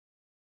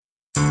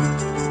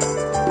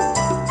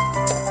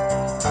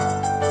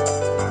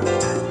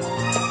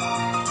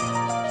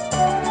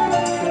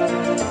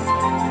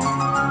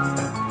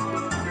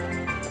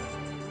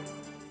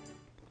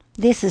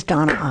This is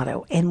Donna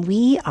Otto, and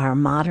we are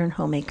Modern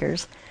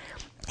Homemakers.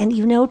 And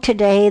you know,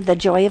 today the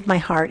joy of my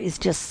heart is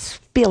just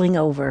spilling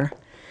over.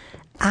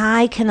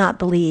 I cannot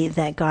believe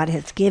that God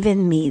has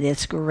given me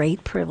this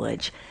great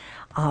privilege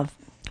of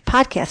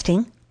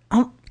podcasting.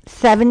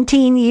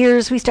 17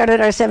 years. We started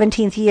our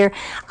 17th year.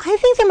 I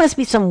think there must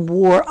be some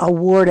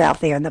award out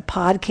there in the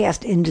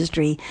podcast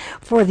industry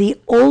for the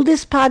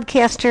oldest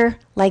podcaster,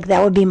 like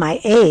that would be my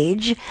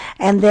age,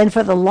 and then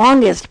for the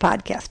longest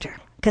podcaster,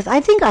 because I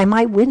think I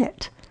might win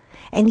it.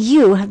 And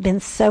you have been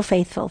so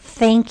faithful.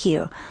 Thank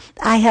you.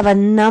 I have a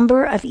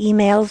number of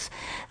emails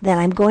that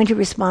I'm going to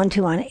respond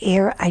to on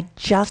air. I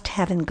just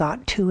haven't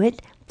got to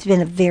it. It's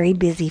been a very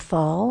busy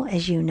fall,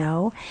 as you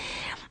know.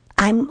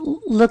 I'm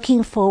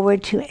looking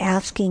forward to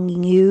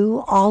asking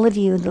you, all of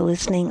you, the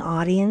listening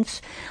audience,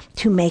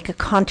 to make a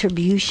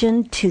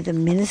contribution to the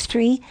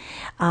ministry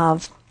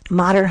of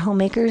Modern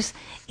Homemakers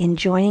in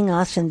joining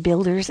us in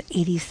Builders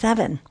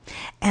 87.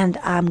 And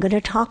I'm going to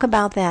talk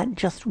about that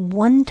just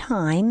one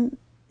time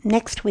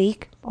next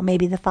week, or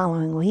maybe the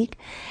following week.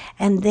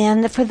 And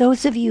then for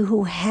those of you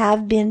who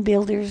have been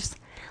Builders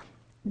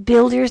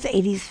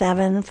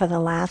 87 for the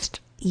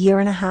last year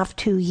and a half,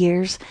 2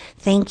 years,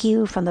 thank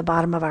you from the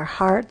bottom of our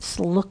hearts.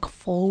 Look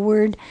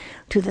forward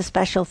to the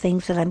special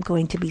things that I'm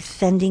going to be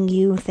sending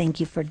you. Thank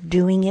you for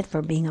doing it,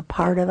 for being a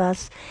part of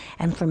us,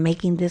 and for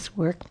making this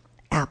work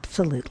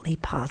absolutely,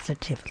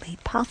 positively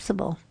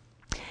possible.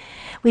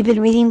 We've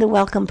been reading the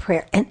welcome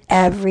prayer, and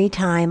every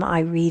time I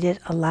read it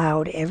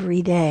aloud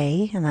every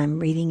day, and I'm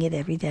reading it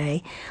every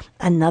day,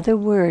 another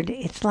word,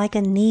 it's like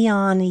a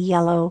neon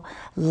yellow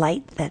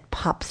light that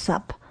pops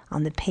up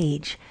on the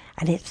page,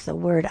 and it's the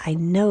word I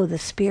know the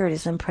Spirit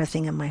is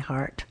impressing on my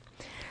heart.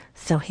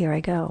 So here I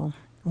go.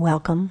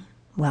 Welcome,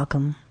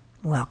 welcome,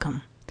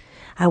 welcome.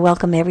 I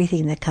welcome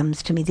everything that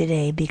comes to me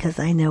today because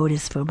I know it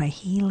is for my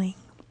healing.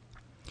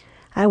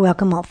 I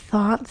welcome all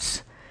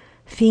thoughts,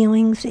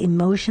 feelings,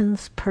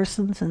 emotions,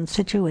 persons, and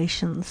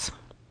situations.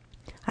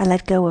 I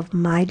let go of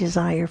my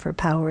desire for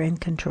power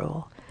and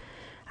control.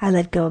 I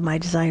let go of my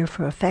desire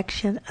for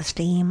affection,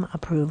 esteem,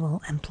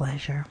 approval, and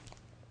pleasure.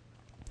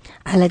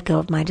 I let go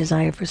of my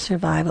desire for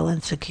survival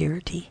and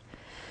security.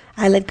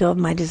 I let go of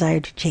my desire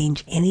to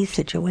change any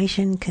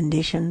situation,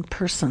 condition,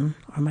 person,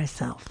 or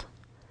myself.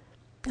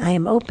 I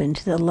am open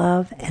to the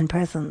love and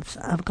presence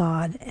of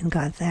God and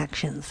God's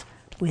actions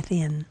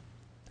within.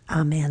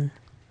 Amen.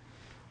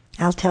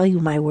 I'll tell you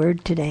my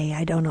word today.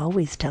 I don't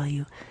always tell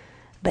you,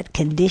 but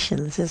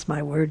conditions is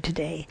my word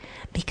today,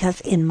 because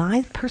in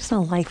my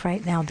personal life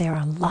right now, there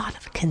are a lot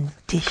of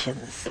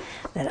conditions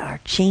that are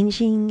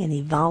changing and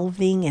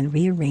evolving and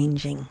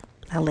rearranging.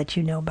 I'll let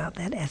you know about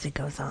that as it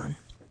goes on.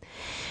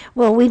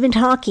 Well, we've been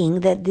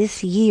talking that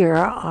this year,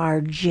 our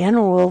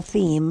general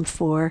theme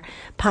for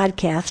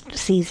podcast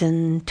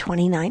season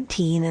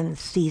 2019 and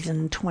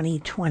season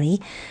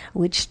 2020,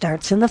 which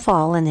starts in the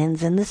fall and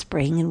ends in the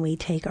spring, and we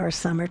take our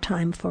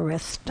summertime for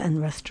rest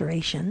and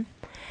restoration.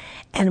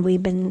 And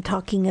we've been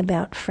talking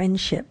about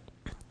friendship.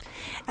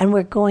 And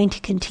we're going to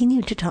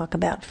continue to talk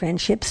about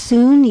friendship.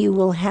 Soon you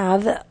will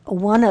have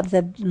one of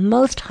the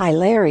most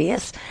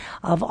hilarious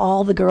of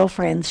all the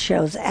Girlfriends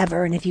shows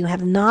ever. And if you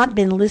have not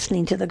been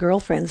listening to the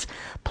Girlfriends,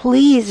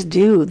 please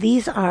do.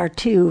 These are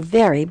two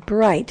very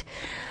bright,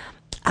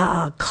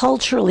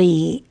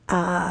 culturally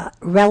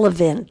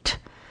relevant,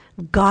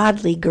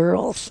 godly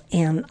girls.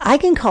 And I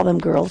can call them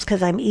girls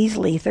because I'm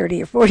easily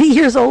 30 or 40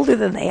 years older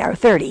than they are,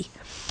 30.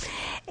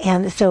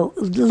 And so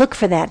look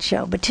for that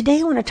show. But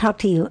today I want to talk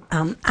to you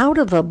out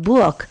of a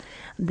book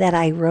that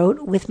I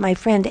wrote with my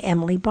friend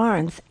Emily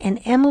Barnes. And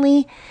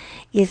Emily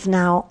is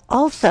now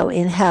also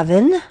in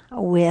heaven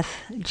with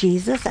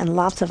Jesus and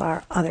lots of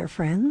our other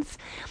friends.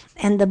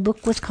 And the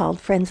book was called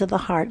Friends of the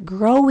Heart,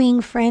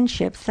 Growing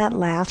Friendships That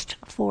Last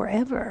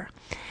Forever.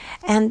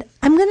 And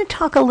I'm going to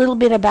talk a little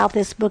bit about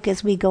this book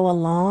as we go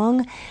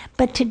along.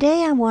 But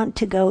today I want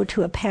to go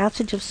to a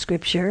passage of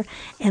Scripture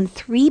and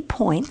 3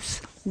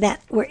 points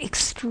that were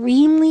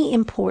extremely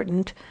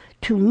important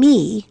to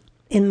me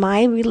in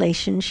my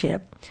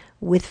relationship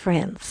with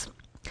friends.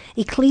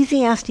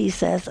 Ecclesiastes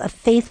says, "A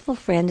faithful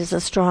friend is a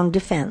strong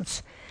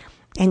defense,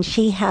 and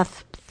she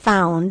hath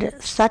found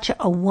such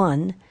a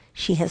one,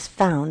 she has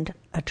found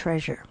a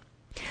treasure."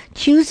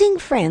 Choosing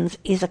friends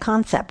is a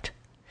concept,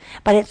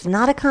 but it's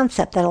not a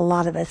concept that a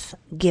lot of us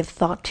give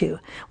thought to.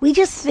 We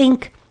just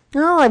think,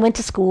 oh, I went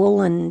to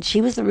school, and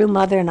she was the room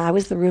mother, and I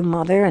was the room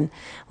mother, and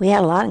we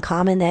had a lot in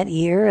common that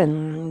year,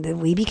 and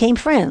we became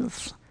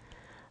friends.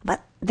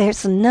 But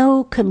there's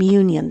no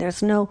communion.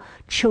 There's no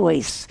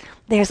choice.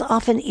 There's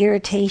often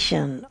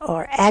irritation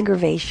or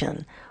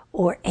aggravation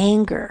or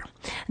anger.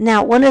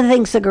 Now, one of the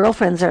things the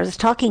Girlfriends are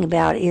talking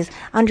about is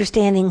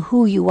understanding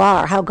who you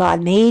are, how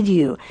God made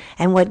you,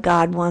 and what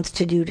God wants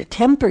to do to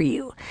temper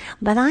you.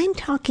 But I'm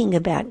talking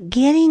about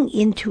getting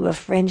into a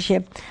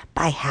friendship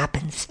by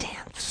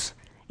happenstance.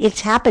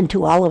 It's happened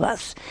to all of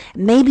us.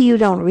 Maybe you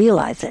don't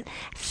realize it.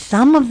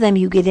 Some of them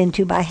you get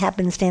into by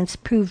happenstance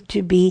prove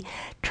to be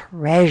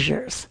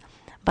treasures.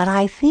 But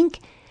I think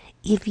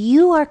if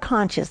you are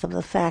conscious of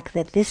the fact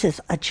that this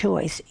is a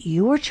choice,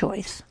 your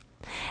choice,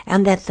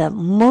 and that the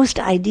most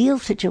ideal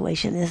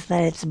situation is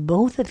that it's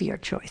both of your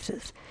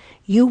choices,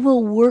 you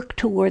will work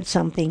towards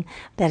something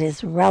that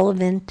is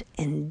relevant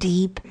and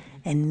deep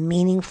and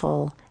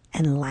meaningful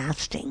and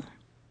lasting.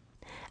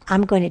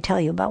 I'm going to tell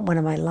you about one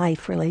of my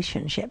life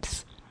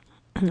relationships.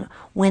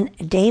 When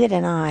David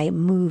and I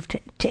moved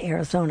to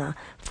Arizona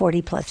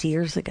 40 plus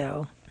years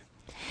ago,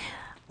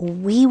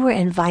 we were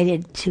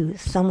invited to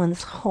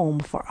someone's home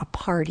for a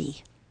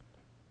party.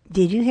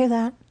 Did you hear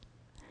that?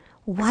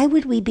 Why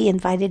would we be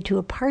invited to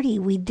a party?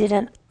 We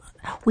didn't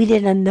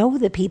know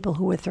the people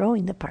who were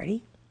throwing the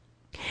party.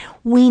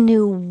 We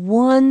knew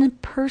one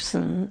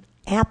person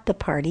at the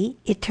party.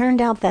 It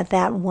turned out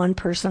that one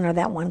person or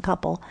that one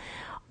couple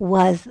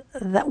were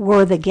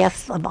the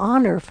guests of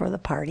honor for the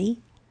party.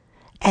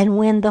 And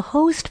when the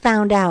host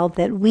found out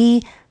that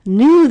we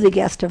knew the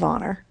guest of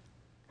honor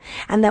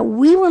and that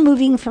we were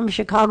moving from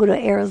Chicago to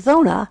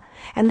Arizona,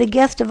 and the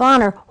guest of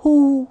honor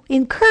who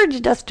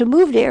encouraged us to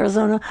move to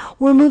Arizona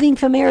were moving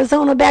from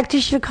Arizona back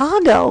to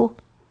Chicago,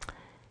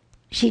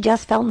 she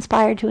just felt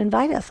inspired to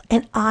invite us.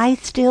 And I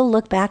still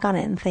look back on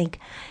it and think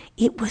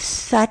it was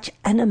such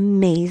an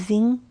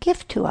amazing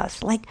gift to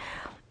us. Like,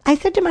 I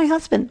said to my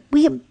husband,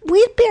 we had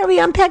barely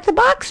unpacked the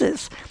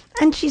boxes.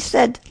 And she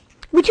said,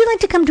 would you like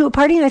to come to a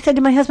party? And I said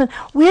to my husband,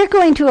 we're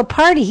going to a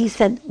party. He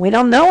said, we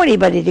don't know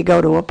anybody to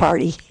go to a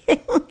party.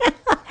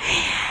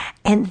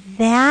 And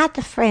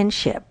that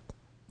friendship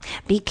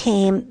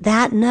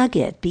that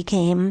nugget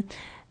became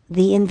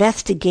the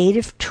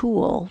investigative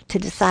tool to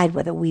decide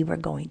whether we were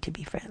going to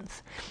be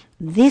friends.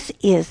 This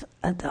is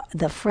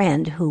the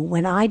friend who,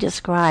 when I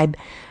describe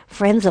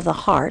friends of the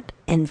heart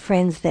and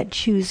friends that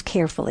choose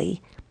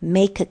carefully,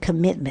 make a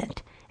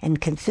commitment,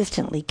 and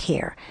consistently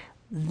care,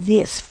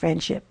 this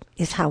friendship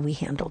is how we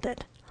handled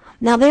it.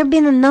 Now, there have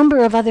been a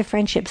number of other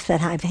friendships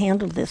that I've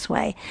handled this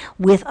way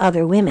with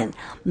other women,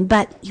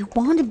 but you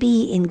want to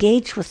be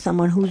engaged with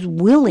someone who's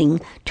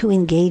willing to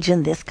engage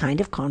in this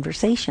kind of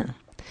conversation.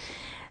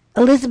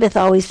 Elizabeth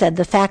always said,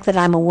 the fact that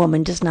I'm a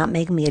woman does not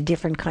make me a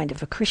different kind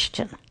of a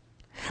Christian,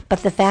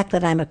 but the fact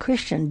that I'm a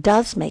Christian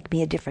does make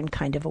me a different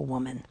kind of a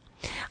woman.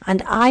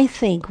 And I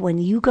think when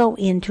you go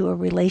into a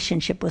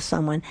relationship with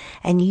someone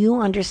and you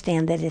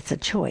understand that it's a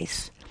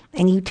choice,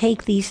 and you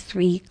take these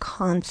three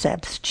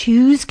concepts,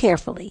 choose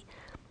carefully,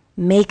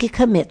 make a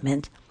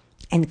commitment,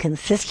 and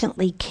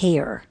consistently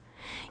care,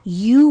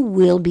 you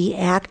will be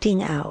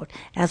acting out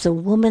as a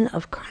woman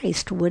of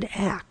Christ would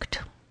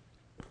act.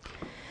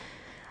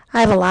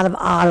 I have a lot of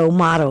auto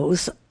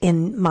mottos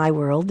in my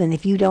world, and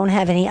if you don't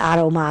have any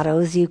auto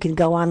mottos, you can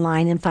go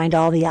online and find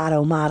all the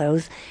auto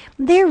mottos.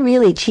 They're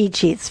really cheat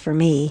sheets for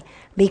me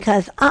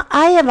because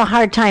I have a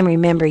hard time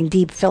remembering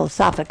deep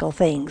philosophical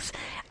things,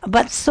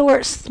 but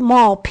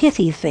small,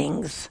 pithy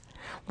things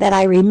that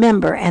I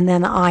remember, and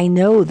then I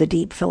know the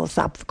deep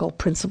philosophical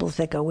principles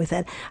that go with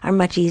it are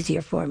much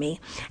easier for me.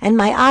 And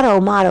my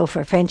auto motto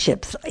for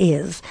friendships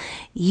is,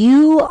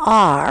 you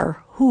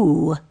are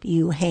who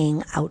you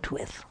hang out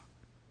with.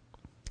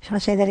 Shall I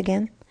say that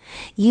again?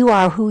 You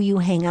are who you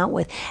hang out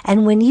with.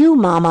 And when you,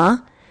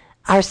 mama,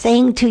 are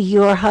saying to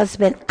your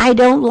husband, I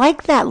don't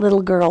like that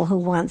little girl who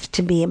wants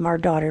to be our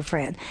daughter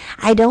friend.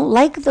 I don't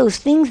like those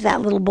things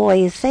that little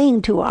boy is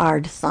saying to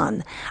our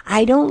son.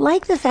 I don't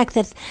like the fact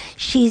that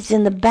she's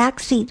in the back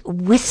seat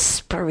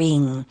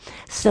whispering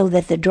so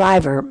that the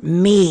driver,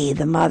 me,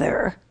 the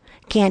mother,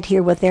 can't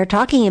hear what they're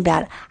talking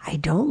about. I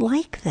don't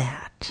like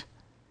that.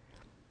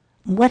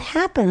 What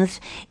happens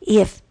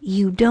if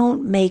you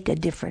don't make a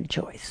different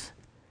choice?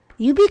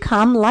 You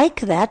become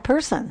like that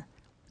person.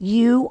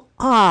 You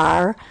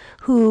are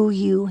who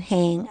you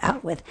hang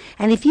out with.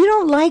 And if you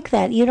don't like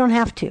that, you don't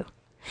have to.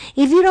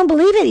 If you don't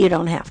believe it, you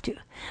don't have to.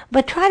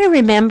 But try to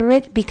remember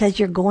it because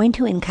you're going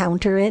to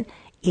encounter it.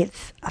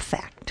 It's a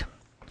fact.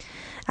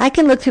 I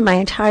can look through my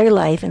entire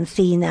life and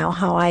see now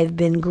how I've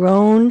been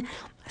grown,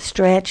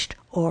 stretched,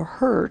 or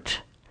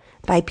hurt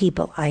by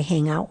people I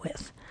hang out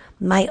with.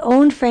 My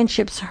own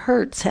friendships'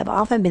 hurts have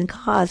often been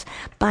caused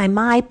by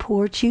my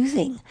poor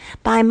choosing,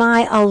 by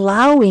my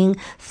allowing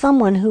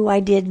someone who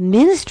I did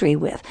ministry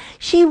with.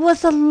 She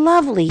was a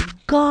lovely,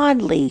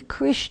 godly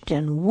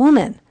Christian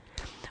woman.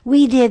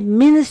 We did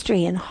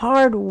ministry and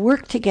hard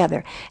work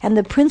together, and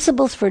the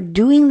principles for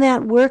doing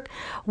that work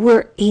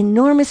were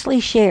enormously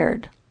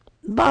shared,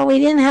 but we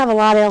didn't have a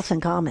lot else in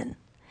common.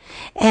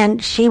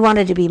 And she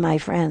wanted to be my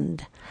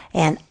friend,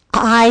 and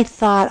I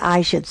thought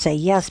I should say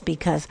yes,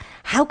 because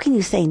how can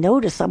you say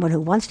no to someone who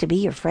wants to be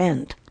your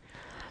friend?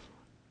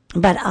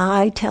 But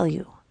I tell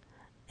you,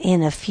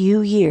 in a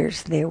few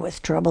years, there was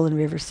trouble in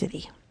River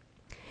City.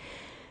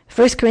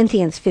 1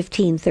 Corinthians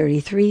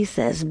 15:33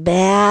 says,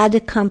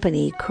 bad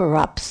company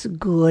corrupts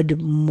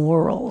good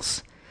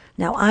morals.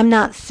 Now, I'm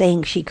not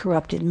saying she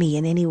corrupted me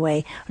in any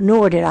way,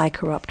 nor did I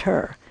corrupt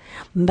her.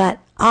 But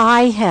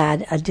I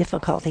had a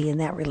difficulty in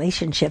that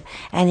relationship,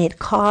 and it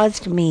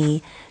caused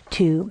me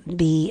to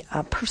be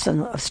a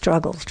person of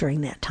struggles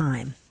during that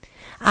time.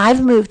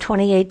 I've moved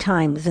 28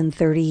 times in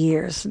 30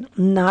 years,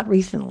 not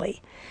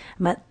recently.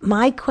 But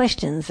my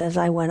questions as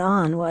I went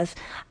on was,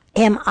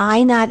 am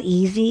I not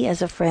easy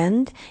as a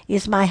friend?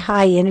 Is my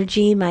high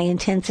energy, my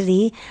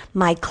intensity,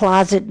 my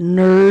closet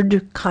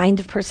nerd kind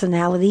of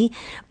personality,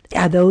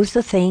 are those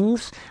the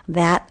things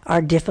that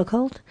are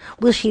difficult?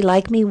 Will she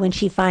like me when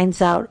she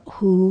finds out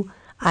who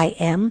I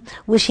am?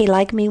 Will she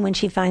like me when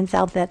she finds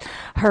out that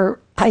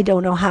I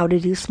don't know how to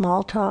do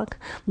small talk?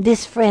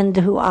 This friend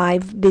who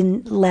I've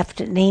been left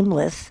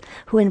nameless,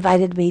 who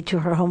invited me to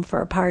her home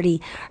for a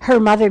party, her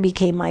mother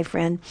became my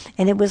friend,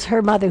 and it was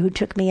her mother who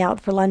took me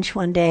out for lunch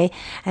one day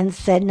and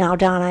said, now,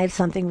 Donna, I have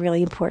something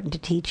really important to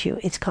teach you.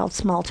 It's called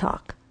small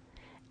talk.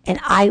 And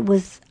I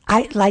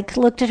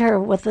looked at her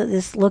with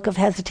this look of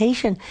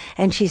hesitation,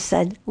 and she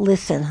said,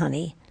 listen,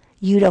 honey,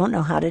 you don't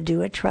know how to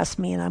do it. Trust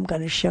me, and I'm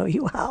going to show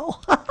you how.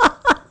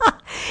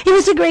 It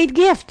was a great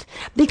gift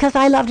because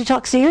I love to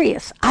talk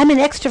serious. I'm an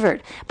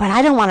extrovert, but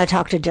I don't want to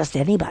talk to just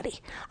anybody.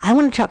 I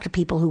want to talk to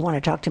people who want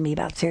to talk to me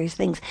about serious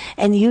things.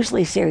 And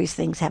usually serious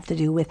things have to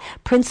do with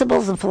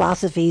principles and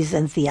philosophies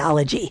and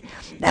theology.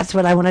 That's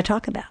what I want to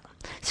talk about.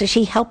 So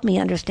she helped me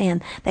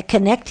understand that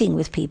connecting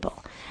with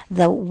people,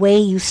 the way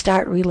you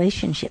start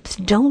relationships.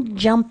 Don't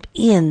jump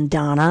in,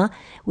 Donna,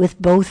 with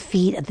both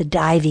feet at the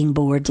diving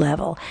board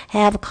level.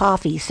 Have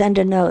coffee, send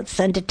a note,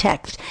 send a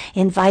text,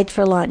 invite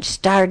for lunch,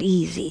 start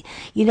easy.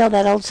 You know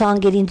that old song,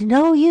 Getting to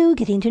Know You,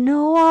 Getting to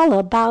Know All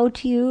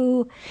About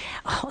You.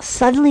 Oh,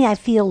 suddenly I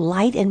feel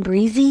light and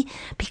breezy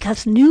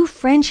because new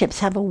friendships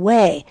have a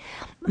way.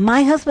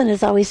 My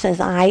husband always says,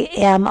 I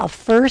am a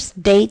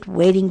first date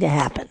waiting to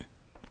happen.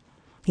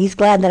 He's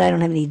glad that I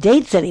don't have any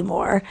dates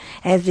anymore,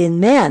 as in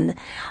men.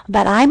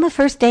 But I'm a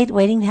first date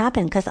waiting to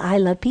happen because I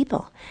love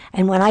people.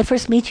 And when I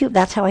first meet you,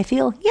 that's how I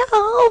feel. Yeah,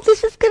 oh,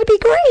 this is going to be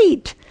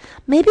great.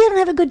 Maybe I don't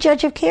have a good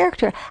judge of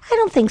character. I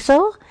don't think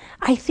so.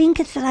 I think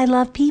it's that I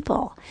love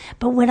people.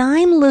 But when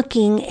I'm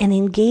looking and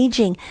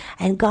engaging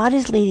and God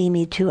is leading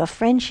me to a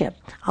friendship,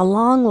 a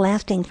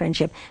long-lasting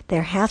friendship,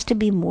 there has to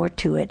be more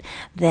to it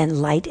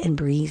than light and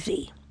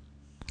breezy.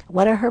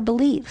 What are her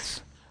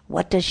beliefs?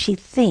 What does she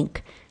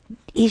think?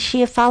 Is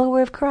she a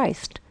follower of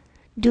Christ?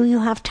 Do you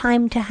have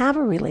time to have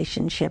a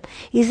relationship?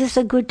 Is this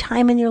a good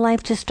time in your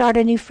life to start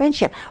a new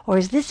friendship? Or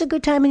is this a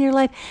good time in your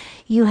life?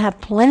 You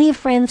have plenty of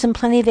friends and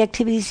plenty of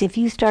activities. If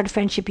you start a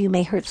friendship, you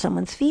may hurt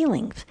someone's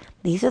feelings.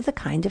 These are the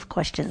kind of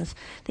questions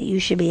that you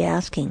should be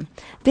asking.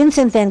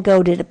 Vincent van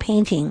Gogh did a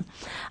painting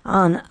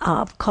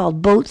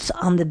called Boats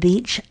on the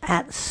Beach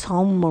at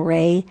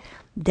Saint-Maurice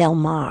del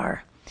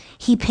Mar.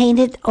 He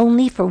painted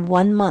only for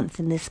 1 month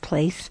in this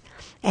place,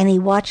 and he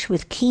watched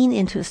with keen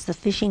interest the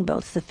fishing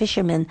boats, the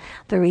fishermen,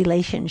 the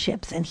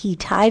relationships, and he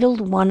titled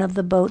one of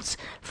the boats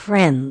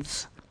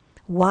Friends.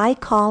 Why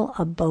call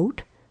a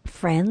boat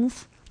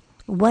Friends?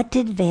 What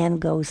did Van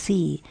Gogh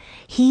see?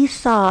 He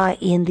saw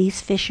in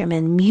these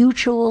fishermen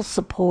mutual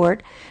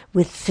support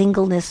with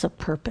singleness of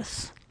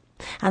purpose.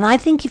 And I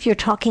think if you're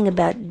talking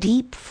about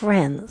deep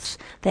friends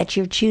that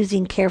you're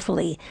choosing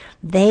carefully,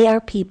 they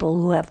are people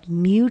who have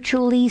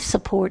mutually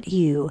support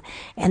you,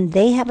 and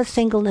they have a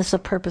singleness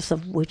of purpose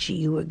of which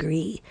you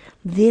agree.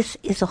 This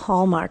is a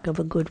hallmark of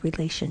a good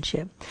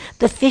relationship.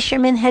 The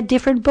fishermen had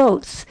different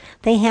boats.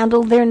 They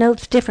handled their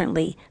nets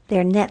differently.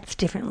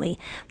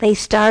 They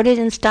started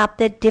and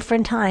stopped at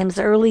different times,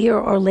 earlier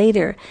or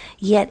later.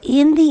 Yet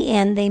in the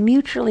end, they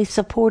mutually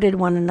supported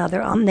one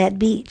another on that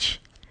beach.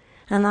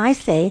 And I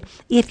say,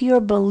 if your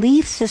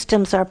belief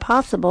systems are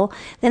possible,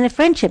 then a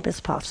friendship is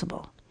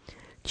possible.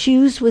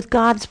 Choose with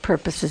God's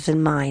purposes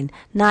in mind,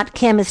 not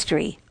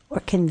chemistry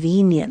or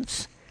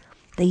convenience.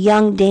 The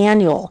young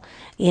Daniel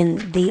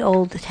in the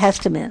Old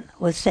Testament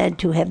was said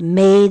to have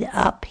made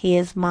up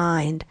his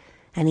mind,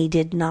 and he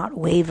did not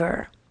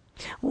waver.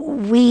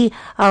 We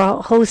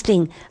are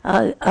hosting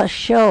a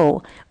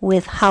show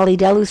with Holly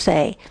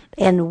Deluce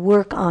and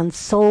work on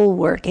soul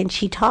work. And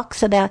she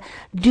talks about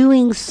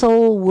doing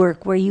soul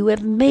work where you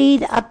have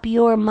made up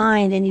your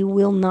mind and you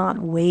will not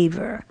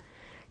waver.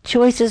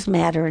 Choices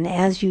matter, and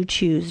as you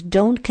choose,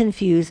 don't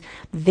confuse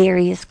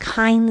various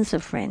kinds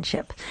of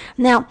friendship.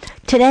 Now,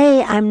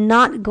 today I'm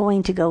not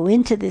going to go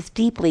into this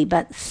deeply,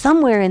 but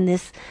somewhere in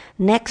this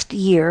next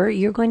year,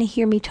 you're going to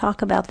hear me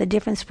talk about the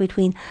difference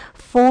between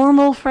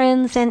formal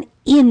friends and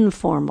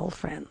informal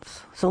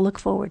friends. So look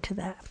forward to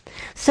that.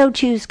 So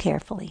choose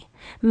carefully.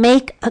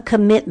 Make a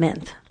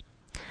commitment.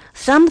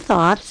 Some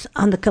thoughts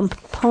on the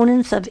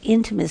components of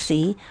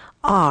intimacy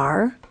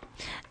are: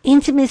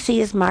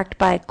 intimacy is marked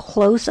by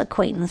close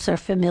acquaintance or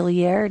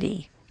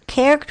familiarity,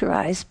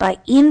 characterized by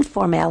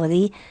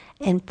informality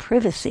and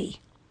privacy,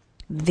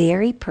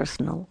 very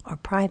personal or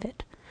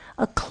private.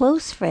 A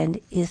close friend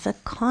is a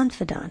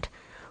confidant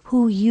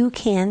who you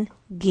can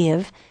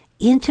give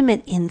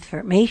intimate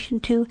information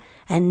to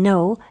and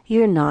know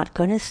you're not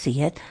going to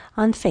see it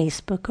on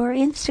Facebook or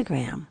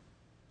Instagram.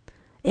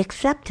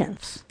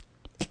 Acceptance.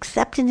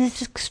 Acceptance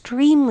is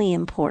extremely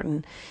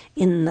important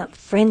in the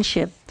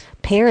friendship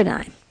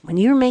paradigm. When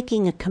you're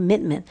making a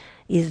commitment,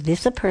 is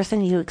this a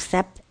person you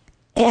accept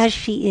as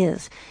she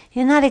is?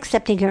 You're not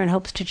accepting her in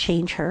hopes to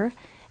change her.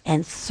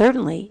 And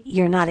certainly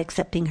you're not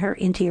accepting her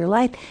into your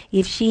life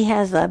if she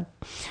has a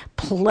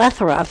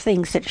plethora of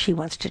things that she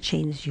wants to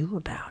change you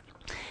about.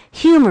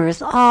 Humor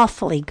is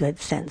awfully good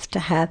sense to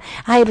have.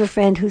 I have a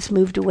friend who's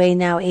moved away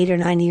now 8 or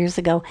 9 years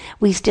ago.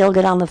 We still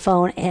get on the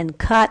phone and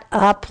cut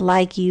up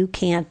like you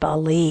can't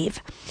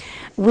believe.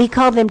 We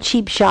call them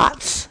cheap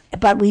shots,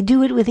 but we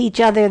do it with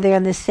each other. They're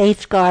in the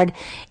safeguard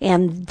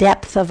and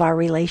depth of our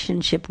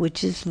relationship,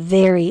 which is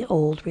very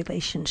old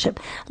relationship.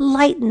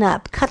 Lighten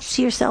up. Cut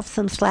yourself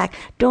some slack.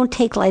 Don't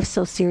take life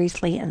so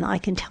seriously. And I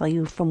can tell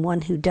you from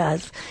one who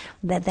does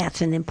that that's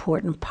an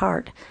important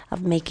part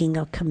of making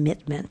a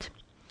commitment.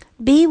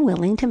 Be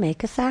willing to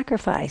make a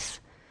sacrifice.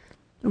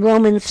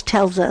 Romans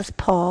tells us,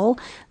 Paul,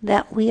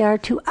 that we are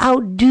to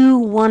outdo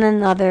one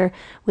another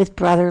with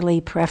brotherly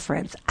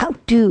preference.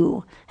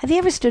 Outdo. Have you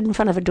ever stood in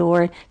front of a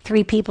door,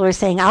 3 people are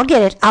saying, I'll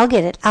get it, I'll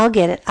get it, I'll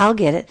get it, I'll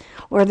get it.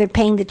 Or they're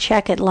paying the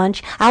check at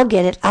lunch, I'll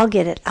get it, I'll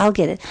get it, I'll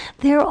get it.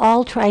 They're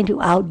all trying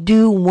to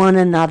outdo one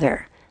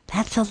another.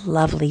 That's a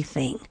lovely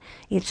thing.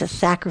 It's a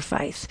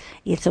sacrifice.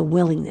 It's a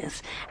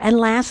willingness. And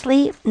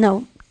lastly,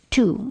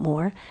 2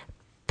 more,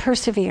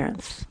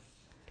 perseverance.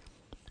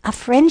 A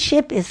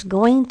friendship is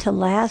going to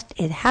last.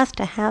 It has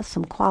to have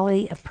some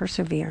quality of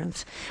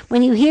perseverance.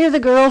 When you hear the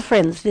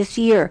girlfriends this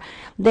year,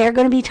 they're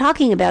going to be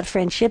talking about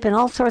friendship in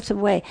all sorts of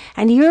ways.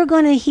 And you're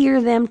going to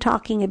hear them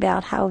talking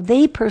about how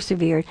they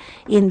persevered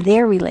in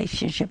their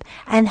relationship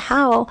and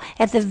how,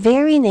 at the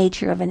very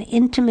nature of an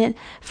intimate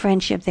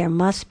friendship, there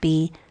must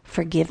be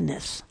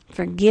forgiveness.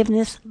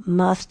 Forgiveness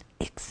must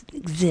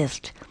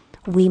exist.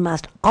 We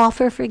must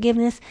offer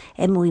forgiveness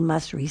and we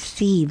must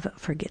receive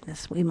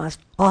forgiveness. We must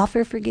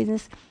offer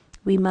forgiveness.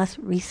 We must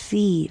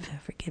receive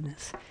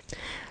forgiveness.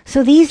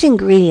 So these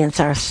ingredients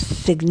are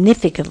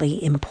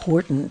significantly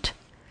important.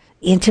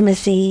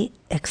 Intimacy,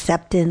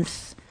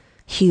 acceptance,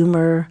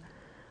 humor,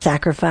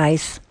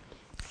 sacrifice,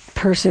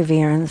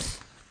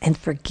 perseverance, and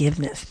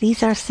forgiveness.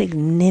 These are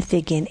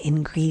significant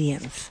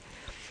ingredients.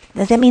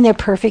 Does that mean they're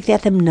perfect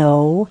at them?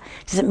 No.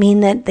 Does it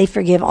mean that they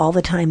forgive all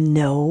the time?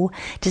 No.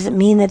 Does it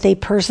mean that they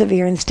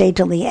persevere and stay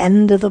till the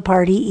end of the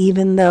party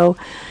even though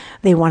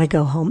they want to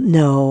go home?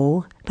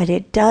 No. But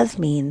it does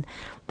mean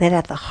that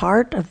at the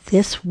heart of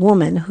this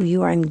woman who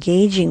you are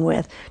engaging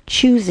with,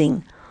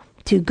 choosing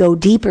to go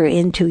deeper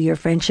into your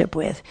friendship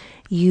with,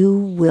 you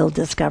will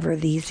discover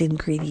these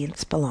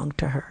ingredients belong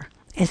to her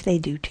as they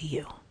do to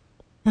you.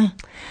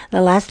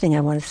 The last thing I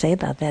want to say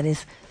about that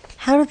is,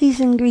 how do these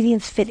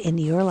ingredients fit in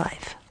your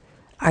life?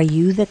 Are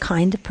you the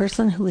kind of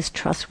person who is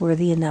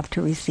trustworthy enough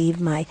to receive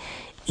my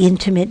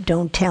intimate,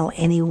 don't tell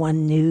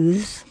anyone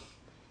news?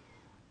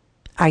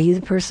 Are you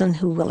the person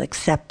who will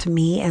accept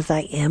me as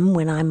I am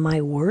when I'm my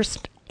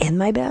worst and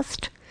my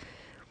best?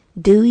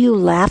 Do you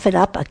laugh it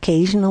up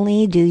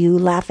occasionally? Do you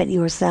laugh at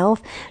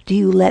yourself? Do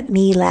you let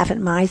me laugh at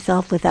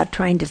myself without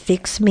trying to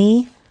fix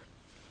me?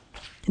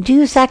 Do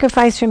you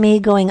sacrifice for me,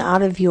 going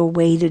out of your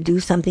way to do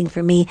something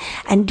for me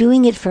and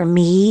doing it for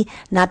me,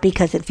 not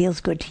because it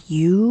feels good to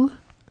you?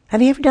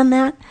 Have you ever done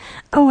that?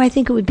 Oh, I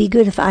think it would be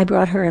good if I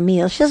brought her a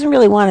meal. She doesn't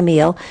really want a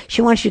meal. She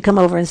wants you to come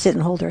over and sit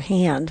and hold her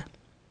hand.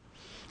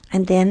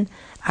 And then,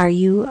 are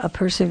you a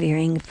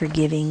persevering,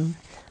 forgiving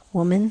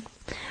woman?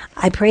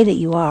 I pray that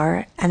you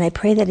are, and I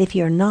pray that if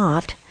you're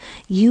not,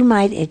 you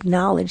might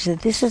acknowledge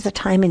that this is a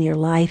time in your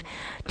life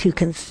to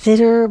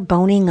consider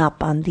boning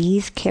up on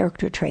these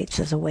character traits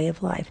as a way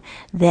of life,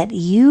 that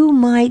you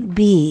might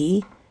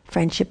be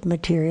friendship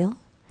material,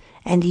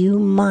 and you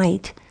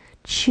might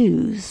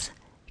choose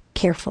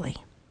carefully.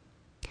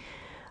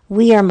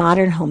 We are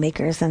Modern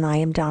Homemakers, and I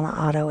am Donna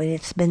Otto, and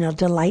it's been a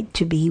delight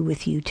to be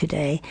with you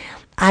today.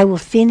 I will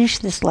finish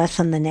this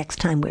lesson the next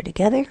time we're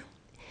together,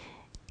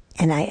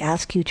 and I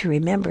ask you to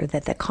remember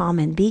that the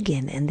common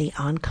begin and the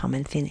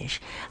uncommon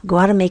finish. Go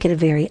out and make it a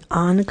very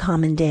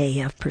uncommon day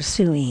of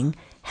pursuing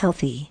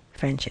healthy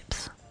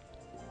friendships.